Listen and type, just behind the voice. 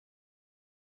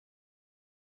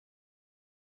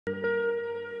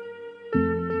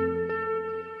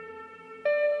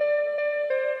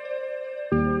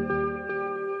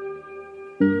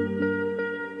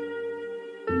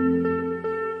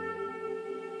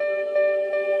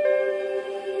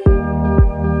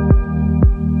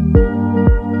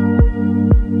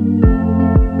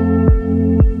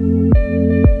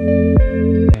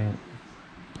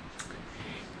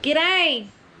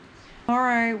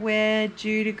we're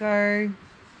due to go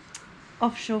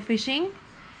offshore fishing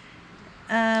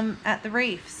at the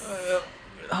reefs.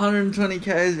 120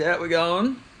 k's out we're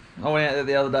going. I went out there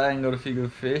the other day and got a few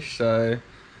good fish, so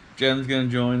Jem's going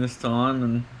to join this time,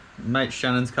 and mate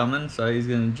Shannon's coming, so he's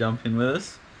going to jump in with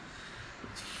us.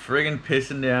 It's friggin'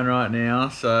 pissing down right now,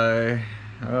 so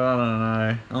I don't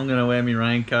know. I'm going to wear my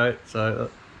raincoat, so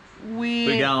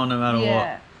we're going no matter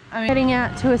what. I'm heading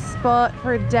out to a spot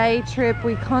for a day trip.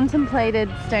 We contemplated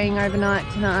staying overnight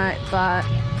tonight, but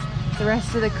the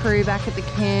rest of the crew back at the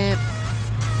camp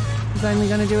is only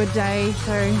going to do a day,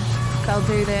 so they'll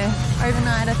do their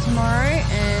overnighter tomorrow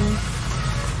and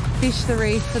fish the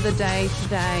reef for the day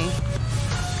today.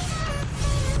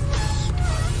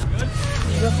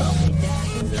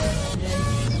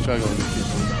 Struggling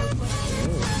with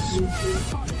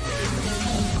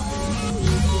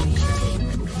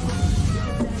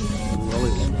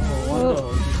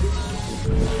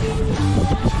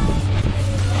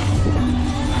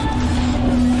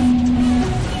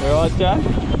All right, Jack.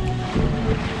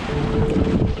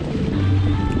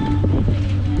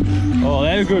 Oh,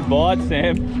 that's a good bite,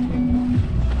 Sam.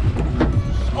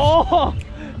 Oh,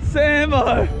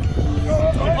 Sambo!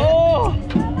 Oh!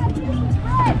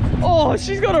 Oh,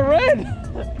 she's got a red!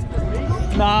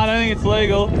 Nah, I don't think it's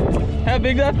legal. How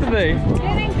big does that have to be?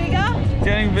 Getting bigger.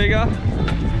 Getting bigger.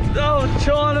 Oh,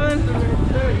 Chinaman!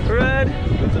 Red.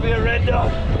 This will be a red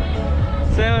dog.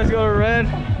 Sambo's got a red.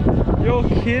 You're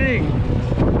kidding.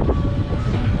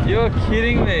 You're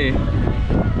kidding me.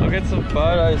 I'll get some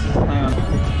photos. Hang on.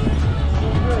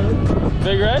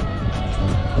 Big red?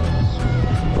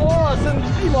 Oh,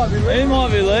 he might be legal. He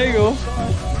might be legal.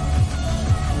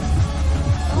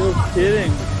 You're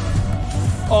kidding.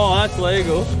 Oh, that's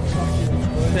legal.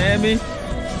 Sammy,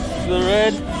 the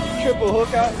red. Triple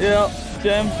hooker. Yeah,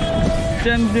 Jem.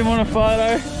 Jem didn't want a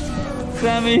photo.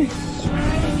 Sammy.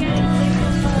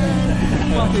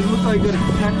 Fuck, it looks like you got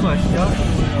attacked by a shark.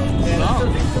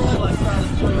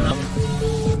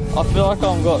 I feel like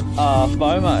I've got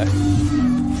FOMO.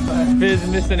 Fears of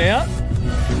missing out.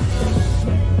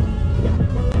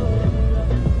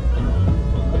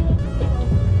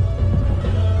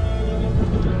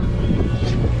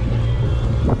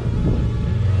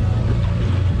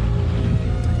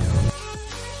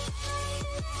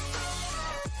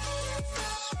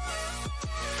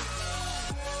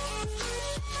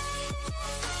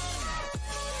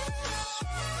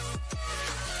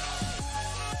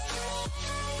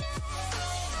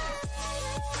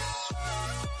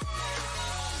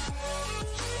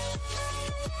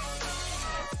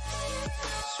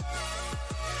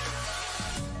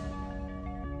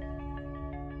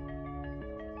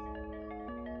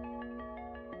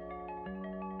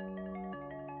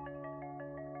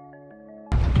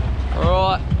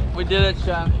 Alright, we did it,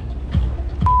 Shan.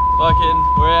 Fucking,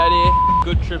 we're out here.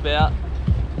 Good trip out.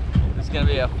 This is going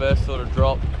to be our first sort of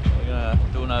drop. We're going to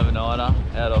do an overnighter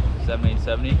out of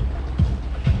 1770.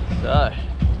 So,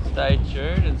 stay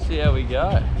tuned and see how we go.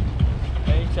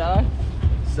 Hey, Chano?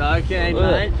 So keen, Look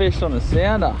mate. at fish on the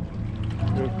sounder.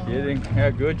 You're kidding. How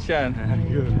good, Shan? How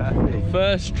good, happy.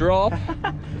 First drop.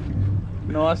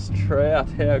 Nice trout.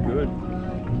 How good.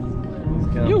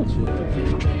 You.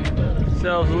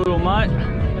 Ourselves a little mate.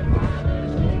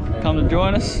 Come to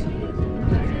join us.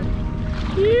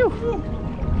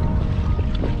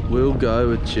 We'll go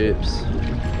with chips.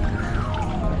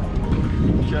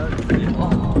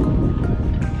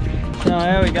 So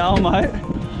how we going, mate?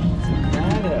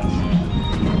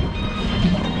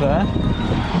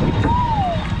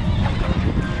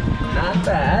 Not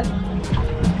bad.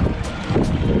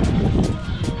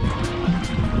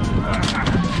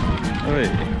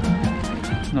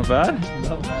 Not bad?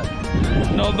 Not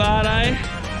bad. Not bad, eh?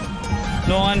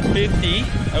 950.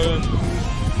 Oh,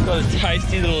 got a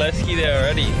tasty little esky there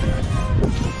already.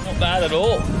 Not bad at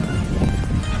all.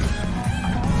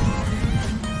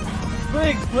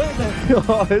 Big split lip.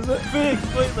 Oh, is it? Big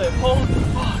split lip. Holy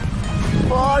fuck.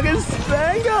 Fuck, it's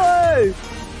Spango!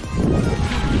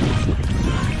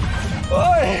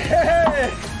 Oh yeah!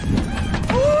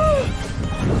 Woo!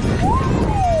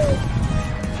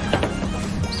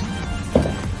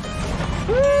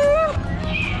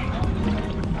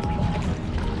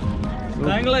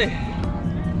 Langley,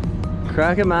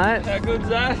 Crack it, mate. how good's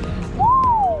that?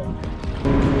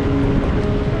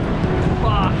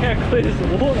 Fuck, how clear is the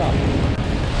water?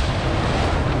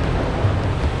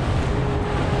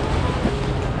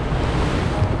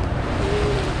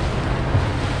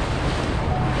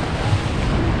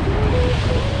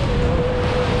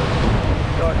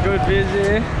 Got good viz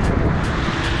here.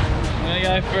 I'm gonna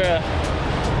go for a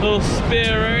little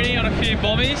spearoonie on a few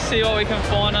bombies, see what we can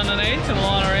find underneath and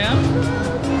line around.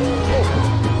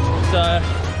 So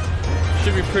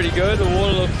should be pretty good. The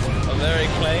water looks very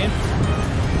clean.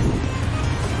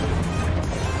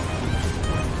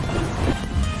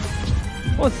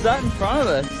 What's that in front of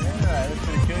us? Yeah, that's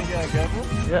pretty good. You got a couple?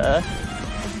 Yeah.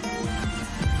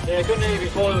 Yeah, I couldn't eat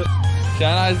before.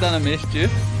 Shano's done a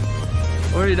mischief.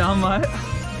 What have you done, mate?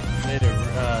 Need a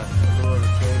lure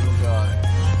retrieval guy.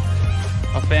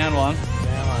 I found one.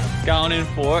 Found one. Going in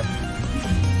for it.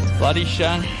 Bloody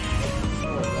Shan.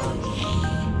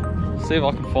 See if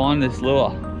I can find this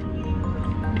lure.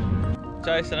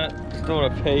 Chasing it, just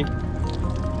thought I'd pee.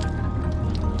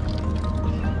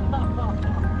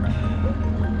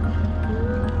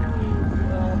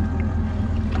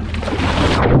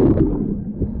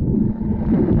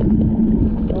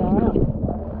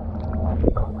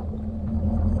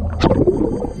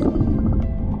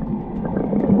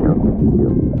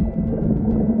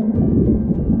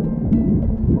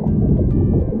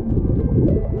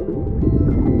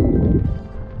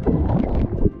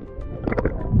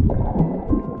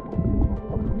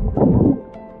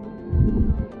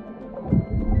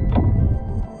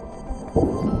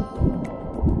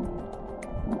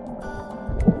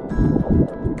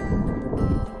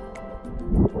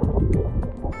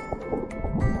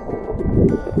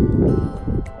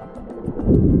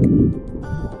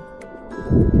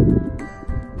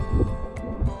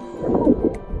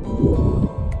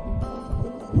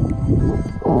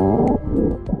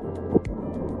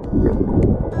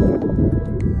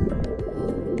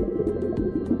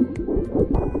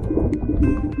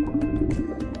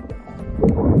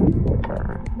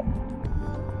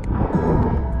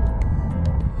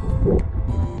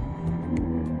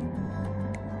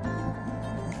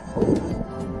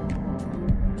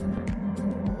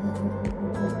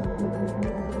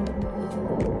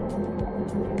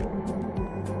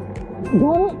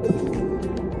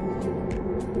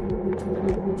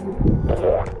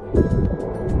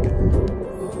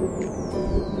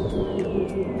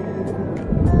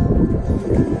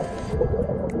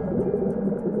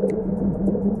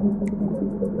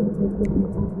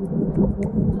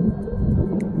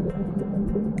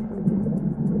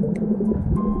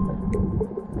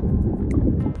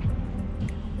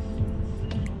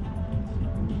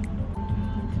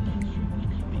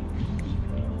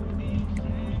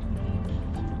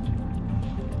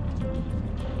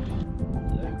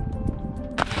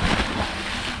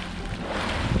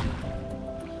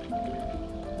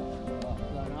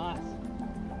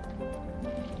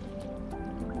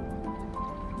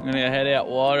 I'm gonna go head out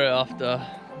wider after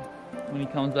when he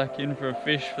comes back in for a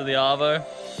fish for the arvo,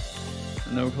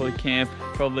 and then we'll probably camp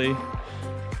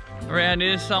around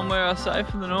here somewhere, I say,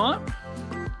 for the night.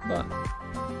 But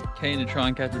keen to try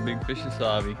and catch a big fish this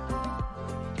arvy.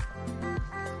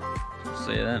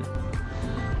 See you then.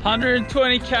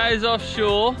 120 k's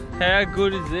offshore. How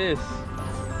good is this?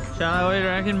 Shano, what do you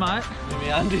reckon, mate? Give me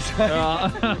undies.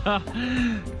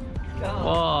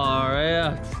 Far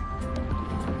out.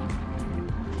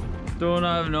 Doing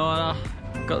overnighter.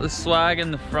 Got the swag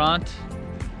in the front.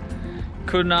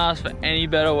 Couldn't ask for any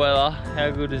better weather.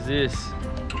 How good is this?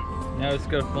 Now we've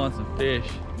just got to find some fish.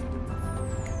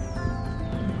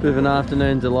 Bit of an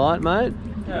afternoon delight, mate.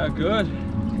 How good.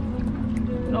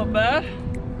 Not bad.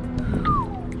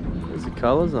 There's the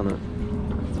colours on it.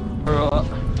 Alright.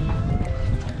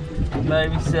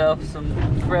 Made myself some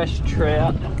fresh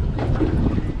trout.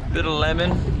 Bit of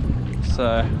lemon.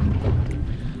 So,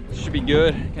 should be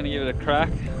good. Gonna give it a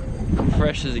crack.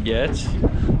 Fresh as it gets.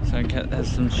 So I can have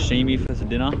some sashimi for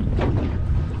dinner.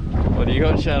 What do you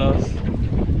got, Shadows?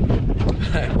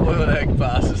 Boiled egg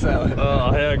pasta salad.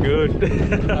 Oh, how good.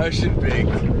 Ocean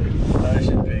baked eggs.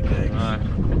 Right.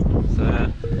 So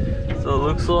that's what it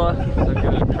looks like. So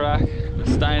give it a crack. We're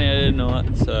staying out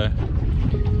tonight, so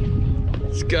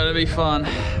it's gonna be fun.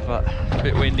 But a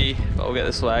bit windy, but we'll get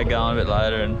the swag going a bit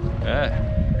later, and yeah.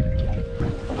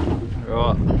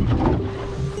 Right.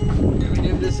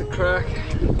 Give this a crack.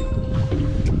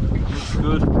 Looks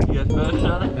good. You go first,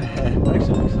 Shannon?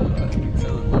 Actually looks alright. You can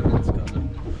tell the lemon's got it.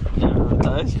 Give it a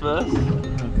taste first.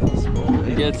 If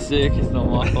you get sick, it's not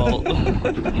my fault.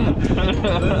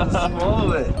 Small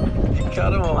bit. You cut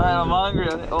them all. Man, I'm hungry.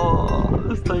 Oh,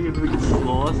 let's take a big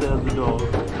slice out of the dog.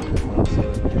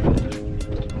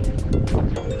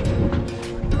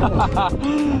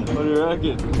 What do you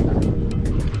reckon?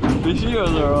 Fishy or is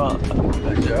it alright?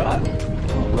 That's alright.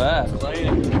 Not bad.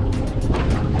 Clean.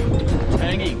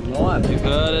 Tangy. Lime. You've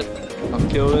heard it. I've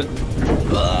killed it.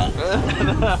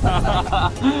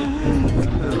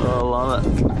 Oh, I love it.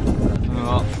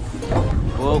 Alright.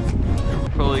 Well,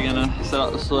 probably gonna set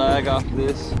up the swag after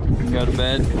this and go to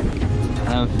bed and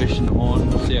have a fish in the morning.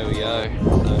 We'll see how we go.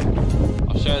 So,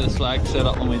 I'll show you the swag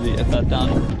setup when we get that done.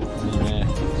 And yeah,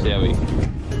 see how we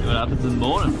see what happens in the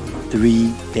morning.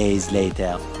 3 days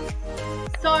later.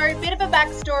 So, bit of a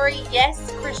backstory.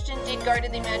 Yes, Christian did go to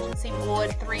the emergency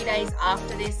ward 3 days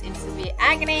after this in severe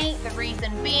agony. The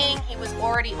reason being he was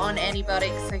already on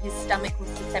antibiotics, so his stomach was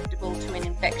susceptible to an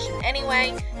infection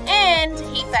anyway. And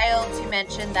he failed to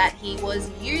mention that he was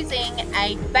using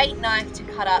a bait knife to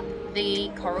cut up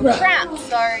the coral trout.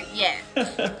 So, yeah,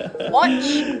 watch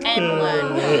and learn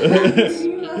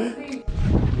from that.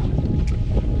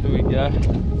 Here we go.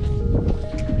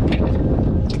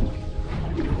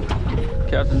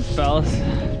 Captain's Palace.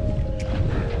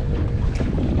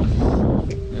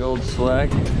 The old swag.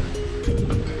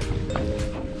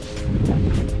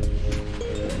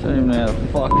 Don't even know how to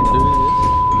fucking do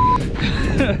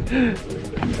this.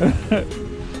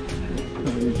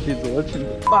 How many kids are watching?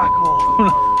 Fuck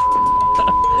off!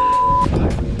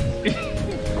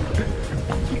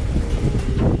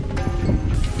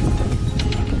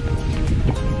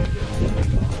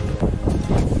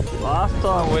 Last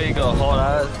time we got hot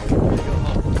as.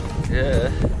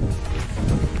 Yeah.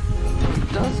 It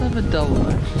does have a double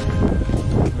action.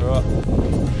 Right.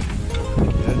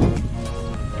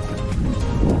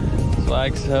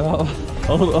 Swag set up.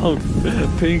 Old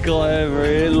pink eye over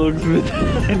here looks a bit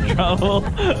in trouble.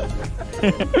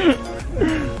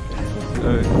 So,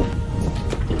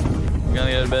 I'm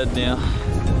gonna go to bed now.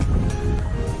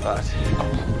 But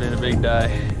it's been a big day.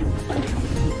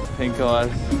 Pink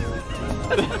eyes.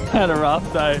 Had a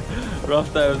rough day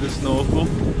with the snorkel.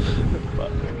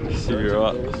 But should be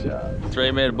right.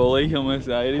 3 metre bully, almost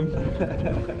ate him.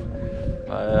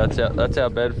 That's our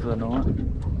bed for the night.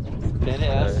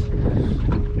 Penthouse.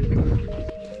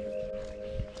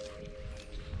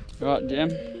 Right, Jem.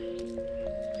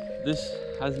 This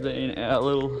has been our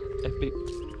little epic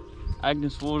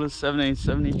Agnes Waters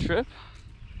 1770 trip.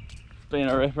 It's been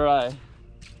a ripper, eh?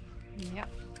 Yep.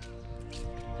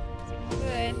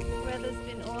 Good. Weather's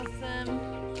been awesome.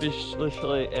 Fished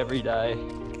literally every day,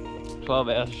 12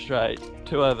 hours straight,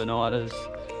 2 overnighters.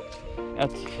 Out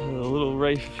to the little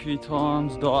reef a few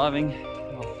times, diving.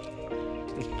 Oh,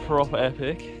 it's proper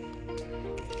epic.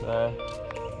 So,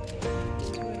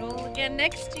 Do it all again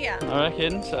next year. I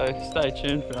reckon, so stay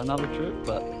tuned for another trip,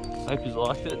 but hope you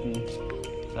liked it, and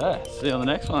yeah, see you on the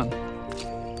next one.